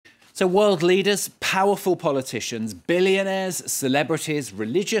So world leaders, powerful politicians, billionaires, celebrities,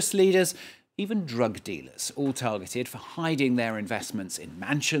 religious leaders, even drug dealers, all targeted for hiding their investments in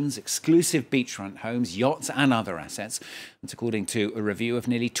mansions, exclusive beachfront homes, yachts and other assets. That's according to a review of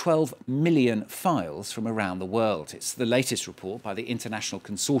nearly 12 million files from around the world. It's the latest report by the International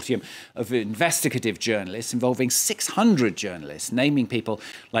Consortium of Investigative Journalists involving 600 journalists, naming people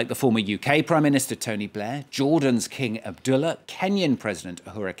like the former UK Prime Minister Tony Blair, Jordan's King Abdullah, Kenyan President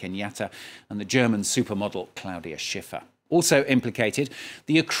Uhuru Kenyatta and the German supermodel Claudia Schiffer. Also implicated,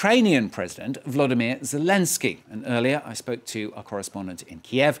 the Ukrainian President Volodymyr Zelensky. And earlier, I spoke to our correspondent in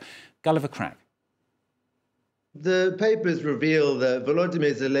Kiev, Gulliver Gragg. The papers reveal that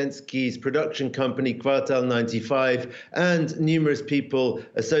Volodymyr Zelensky's production company, Kvartal 95, and numerous people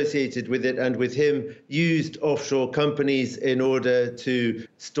associated with it and with him used offshore companies in order to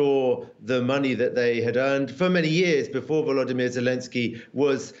store the money that they had earned for many years before Volodymyr Zelensky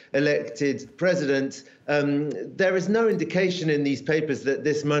was elected president. There is no indication in these papers that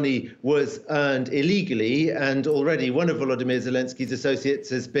this money was earned illegally, and already one of Volodymyr Zelensky's associates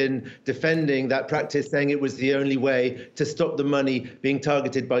has been defending that practice, saying it was the only way to stop the money being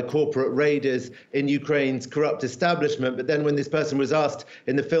targeted by corporate raiders in Ukraine's corrupt establishment. But then when this person was asked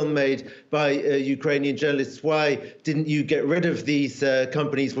in the film made by Ukrainian journalists, why didn't you get rid of these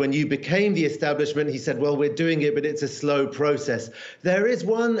companies when you became the establishment, he said, well, we're doing it, but it's a slow process. There is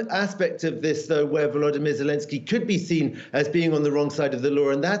one aspect of this, though, where Volodymyr Zelensky could be seen as being on the wrong side of the law,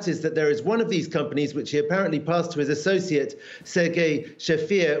 and that is that there is one of these companies which he apparently passed to his associate, Sergei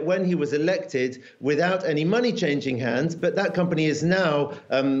Shefir, when he was elected without any money changing hands. But that company is now,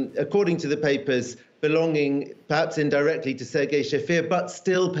 according to the papers, belonging perhaps indirectly to Sergei Shefir, but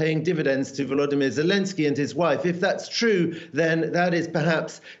still paying dividends to Volodymyr Zelensky and his wife. If that's true, then that is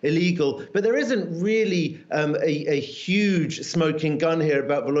perhaps illegal. But there isn't really a huge smoking gun here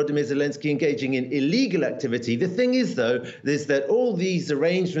about Volodymyr Zelensky engaging in illegal activity. The thing is, though, is that all these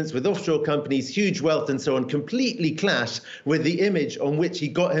arrangements with offshore companies, huge wealth and so on, completely clash with the image on which he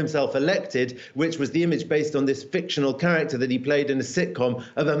got himself elected, which was the image based on this fictional character that he played in a sitcom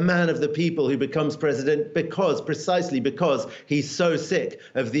of a man of the people who becomes president precisely because he's so sick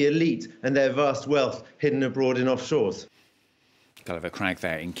of the elite and their vast wealth hidden abroad in offshores. Gulliver Gragg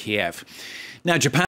there in Kiev. Now, Japan